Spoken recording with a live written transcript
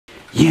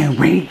Yeah,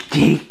 right,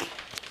 Jake.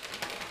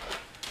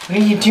 What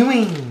are you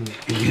doing?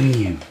 I love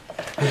you.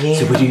 Yeah.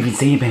 So what do you even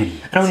say about it?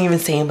 I don't even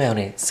say about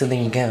it, so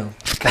there you go.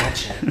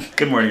 Gotcha.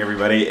 Good morning,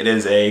 everybody. It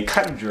is a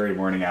kind of dreary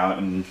morning out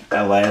in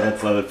LA.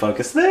 That's a little bit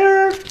focused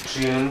there.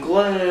 June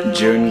gloom.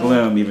 June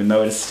gloom, even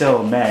though it is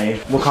still May.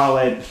 We'll call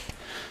it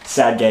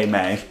Sad Gay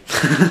May.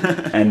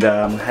 And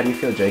how do you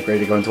feel, Jake?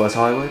 Ready to go into West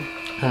Hollywood?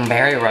 I'm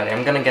very ready.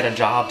 I'm gonna get a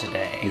job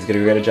today. He's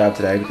gonna get a job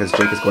today because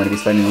Jake is going to be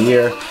spending the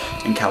year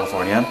in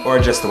California. Or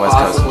just the West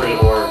Coast. Possibly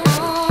Oregon.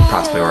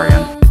 Possibly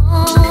Oregon.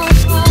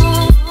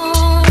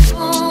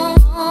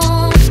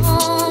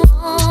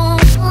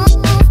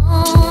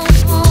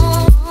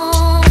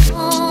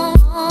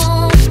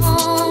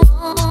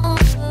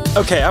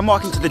 Okay, I'm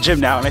walking to the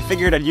gym now, and I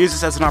figured I'd use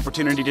this as an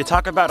opportunity to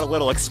talk about a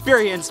little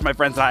experience my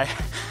friends and I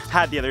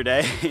had the other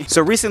day.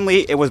 So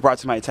recently, it was brought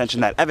to my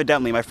attention that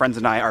evidently my friends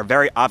and I are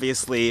very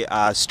obviously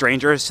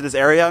strangers to this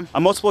area.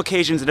 On multiple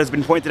occasions, it has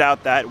been pointed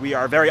out that we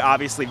are very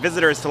obviously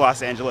visitors to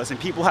Los Angeles, and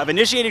people have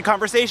initiated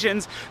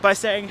conversations by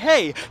saying,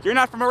 hey, you're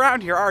not from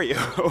around here, are you?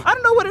 I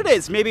don't know what it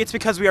is. Maybe it's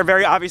because we are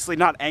very obviously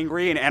not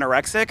angry and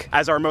anorexic,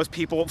 as are most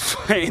people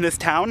in this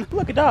town.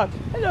 Look, a dog.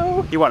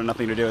 Hello. He wanted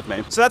nothing to do with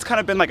me. So that's kind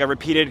of been like a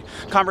repeated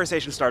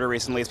conversation starter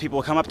recently, as people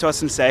will come up to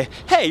us and say,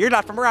 hey, you're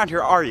not from around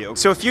here, are you?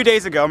 So a few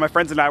days ago, my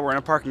friends and I were in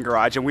a parking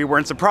garage, and we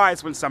weren't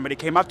surprised when somebody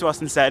came up to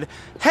us and said,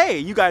 hey,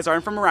 you guys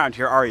aren't from around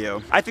here, are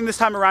you? I think this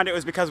time around it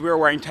was because we were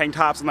wearing tank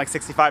tops in like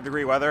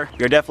 65-degree weather.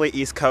 You're definitely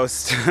East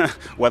Coast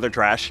weather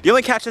trash. The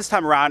only catch this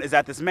time around is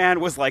that this man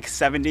was like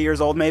 70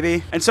 years old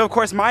maybe. And so of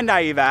course my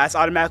naive ass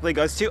automatically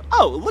goes to,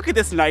 oh, look at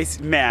this nice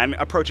man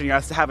approaching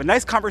us to have a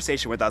nice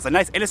conversation with us, a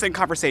nice innocent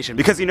conversation.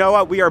 Because you know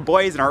what, we are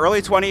boys in our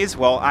early 20s.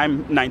 Well,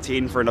 I'm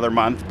 19 for another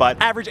month,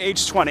 but average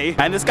age 20.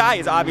 And this guy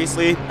is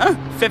obviously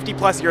 50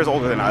 plus years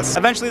older than us.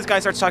 Eventually this guy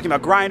starts talking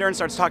about Grindr and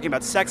starts talking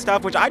about sex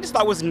stuff, which I just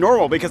thought was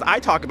normal because I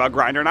talk about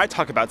Grindr and I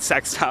talk about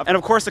sex stuff. And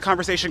of course the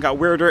conversation got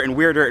weirder and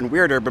weirder and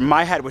weirder, but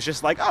my head was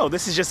just like, oh,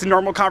 this is just a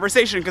normal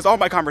conversation because all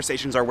my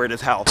conversations are weird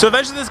as hell. So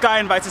eventually this guy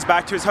invites us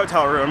back to his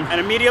hotel room, and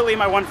immediately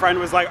my one friend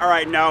was like, all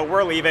right, no,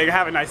 we're leaving,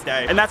 have a nice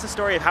day. And that's the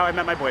story of how I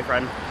met my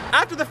boyfriend.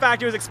 After the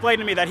fact, it was explained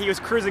to me that he was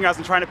cruising us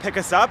and trying to pick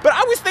us up, but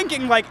I was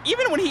thinking, like,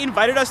 even when he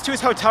invited us to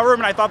his hotel room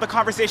and I thought the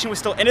conversation was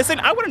still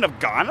innocent, I wouldn't have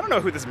gone. I don't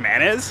know who this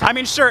man is. I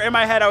mean, sure, in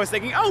my head I was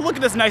thinking, oh, look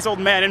at this nice old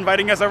man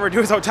inviting us over to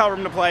his hotel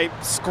room to play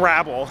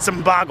Scrabble,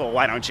 some boggle,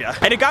 why don't you?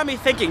 And it got me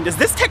thinking, does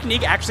this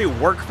technique actually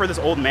work for this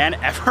old man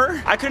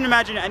ever? I couldn't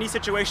imagine any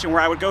situation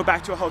where I would go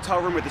back to a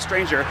hotel room with a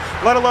stranger,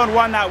 let alone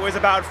one that was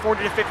about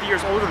 40 to 50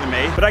 years older than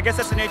me. But I guess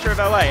that's the nature of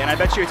LA, and I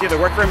bet you it's either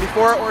worked for him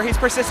before or he's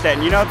persistent.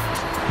 And you know,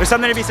 there's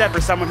something to be said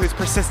for someone who's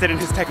persistent in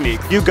his technique.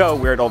 You go,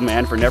 weird old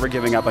man, for never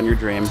giving up on your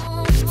dream.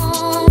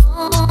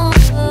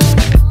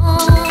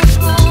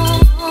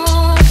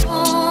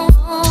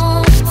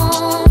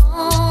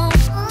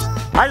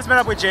 I just met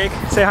up with Jake.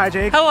 Say hi,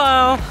 Jake.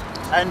 Hello.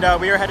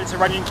 And we are headed to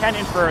Runyon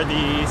Canyon for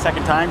the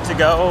second time to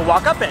go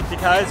walk up it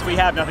because we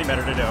have nothing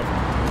better to do.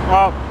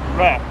 Well,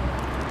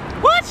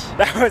 What?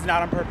 that was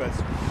not on purpose.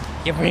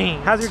 You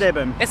mean? How's your day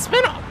been? It's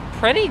been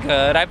pretty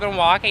good. I've been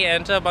walking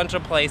into a bunch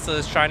of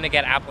places trying to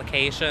get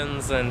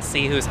applications and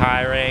see who's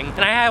hiring.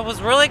 And I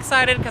was really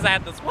excited because I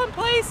had this one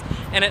place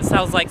and it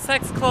sells like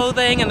sex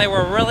clothing and they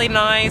were really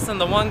nice. And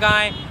the one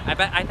guy,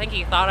 I think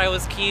he thought I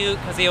was cute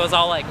because he was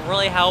all like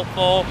really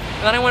helpful.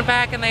 And then I went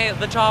back and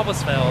the job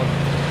was filled.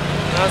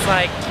 And I was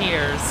like,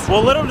 tears.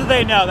 Well, little do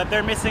they know that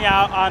they're missing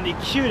out on the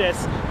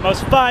cutest,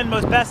 most fun,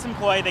 most best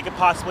employee they could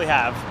possibly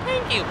have.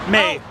 Thank you.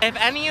 Me. Oh, if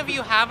any of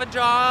you have a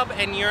job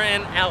and you're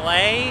in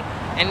LA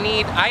and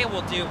I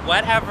will do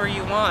whatever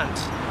you want.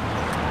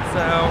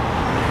 So.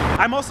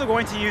 I'm also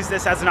going to use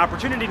this as an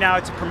opportunity now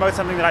to promote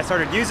something that I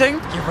started using.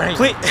 You're right.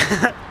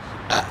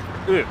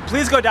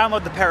 Please go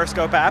download the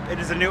Periscope app. It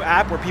is a new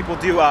app where people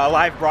do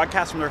live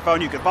broadcasts from their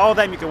phone. You can follow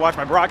them, you can watch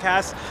my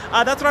broadcasts.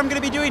 That's what I'm gonna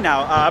be doing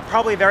now,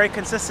 probably very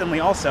consistently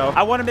also.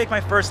 I wanna make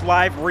my first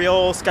live,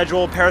 real,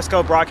 scheduled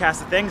Periscope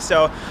broadcast a thing,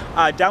 so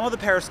download the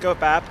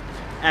Periscope app,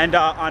 and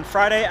on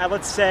Friday at,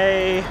 let's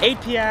say,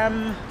 8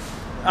 p.m.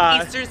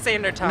 Eastern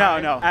Standard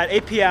Time. No, at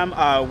 8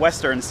 p.m.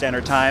 Western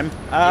Standard Time.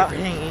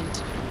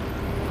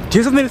 Do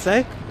you have something to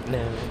say?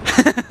 No.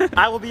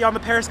 I will be on the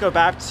Periscope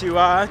app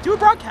to do a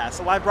broadcast,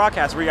 a live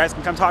broadcast where you guys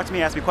can come talk to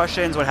me, ask me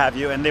questions, what have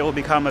you, and they will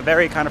become a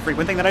very kind of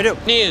frequent thing that I do.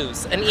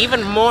 News, an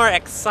even more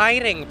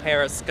exciting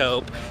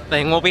Periscope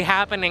thing will be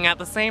happening at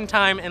the same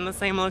time in the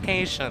same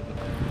location.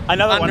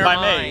 Another Under one by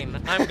mine. me.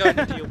 I'm going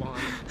to do one.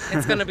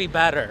 It's going to be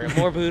better,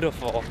 more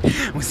beautiful.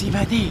 We'll see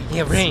about that.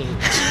 Yeah, right.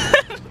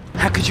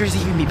 How could yours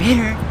even be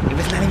better? It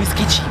was not even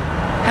sketchy.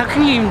 How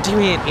can you even do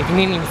it if you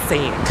didn't even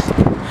say it?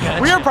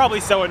 Gotcha. We are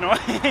probably so annoying.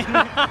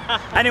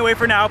 Anyway,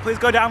 for now, please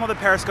go download the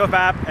Periscope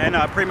app and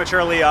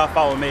prematurely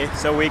follow me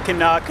so we can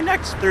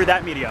connect through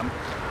that medium.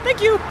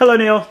 Thank you. Hello,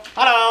 Neil.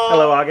 Hello.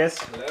 Hello, August.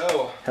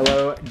 Hello.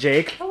 Hello,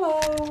 Jake.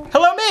 Hello.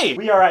 Hello, me.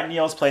 We are at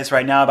Neil's place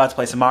right now, about to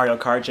play some Mario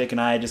Kart. Jake and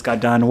I just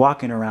got done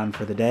walking around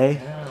for the day.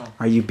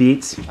 Are you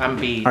beat? I'm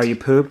beat. Are you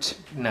pooped?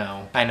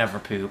 No, I never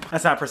poop.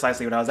 That's not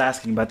precisely what I was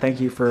asking, but thank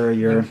you for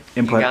your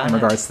input in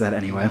regards to that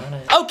anyway.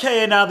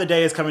 Okay, and now the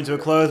day is coming to a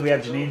close. We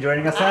have Jennine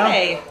joining us now.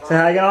 Hi. Say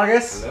hi again,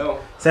 August. Hello.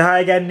 Say hi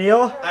again,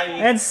 Neil. Hi.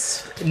 And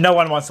no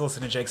one wants to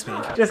listen to Jake speak.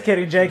 Just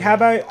kidding, Jake. How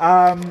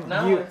about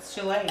No, it's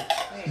too late.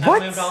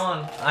 What? I've moved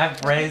on.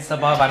 I've raised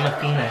above. I'm a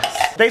phoenix.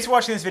 Thanks for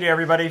watching this video,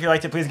 everybody. If you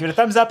liked it, please give it a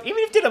thumbs up. Even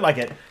if you didn't like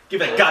it, give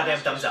it a goddamn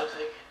thumbs up.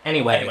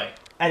 Anyway.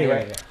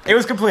 It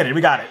was completed. We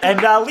got it. And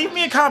leave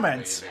me a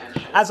comment,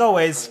 as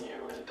always,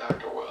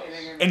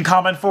 in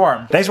comment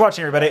form. Thanks for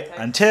watching, everybody.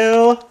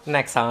 Until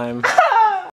next time.